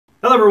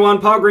Hello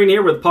everyone, Paul Green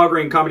here with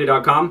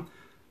paulgreencomedy.com.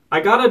 I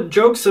got a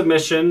joke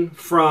submission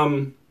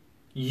from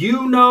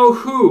you know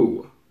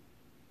who.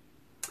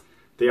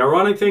 The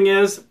ironic thing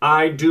is,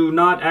 I do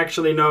not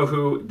actually know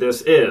who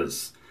this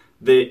is.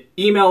 The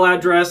email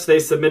address they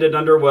submitted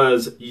under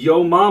was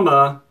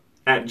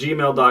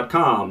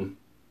yomama@gmail.com,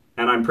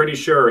 and I'm pretty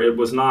sure it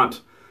was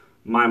not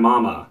my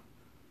mama.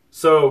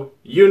 So,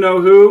 you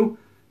know who?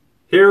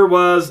 Here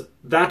was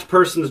that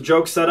person's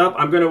joke setup.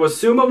 I'm going to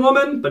assume a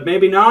woman, but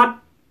maybe not.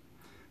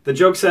 The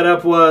joke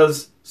setup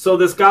was, so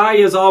this guy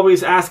is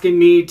always asking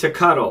me to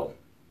cuddle.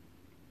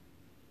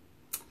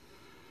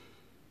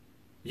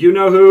 You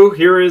know who?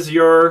 Here is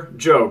your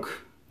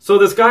joke. So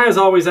this guy is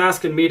always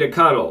asking me to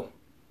cuddle,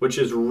 which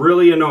is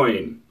really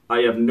annoying.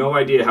 I have no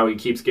idea how he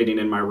keeps getting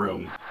in my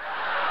room.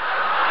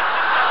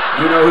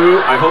 You know who?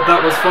 I hope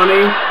that was funny.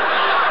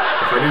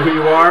 If I knew who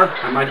you are,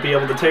 I might be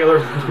able to tailor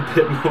a little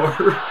bit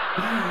more.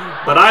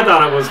 But I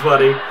thought it was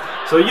funny.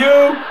 So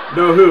you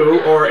know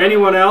who, or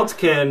anyone else,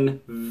 can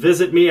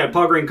visit me at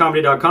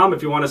paulgreencomedy.com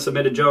if you want to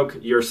submit a joke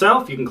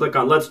yourself. You can click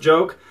on Let's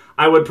Joke.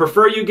 I would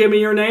prefer you give me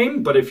your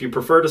name, but if you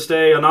prefer to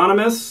stay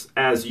anonymous,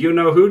 as you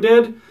know who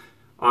did,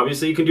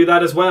 obviously you can do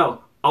that as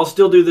well. I'll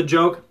still do the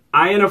joke.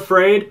 I ain't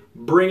afraid.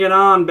 Bring it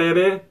on,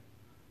 baby.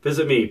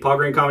 Visit me,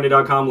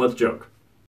 paulgreencomedy.com. Let's Joke.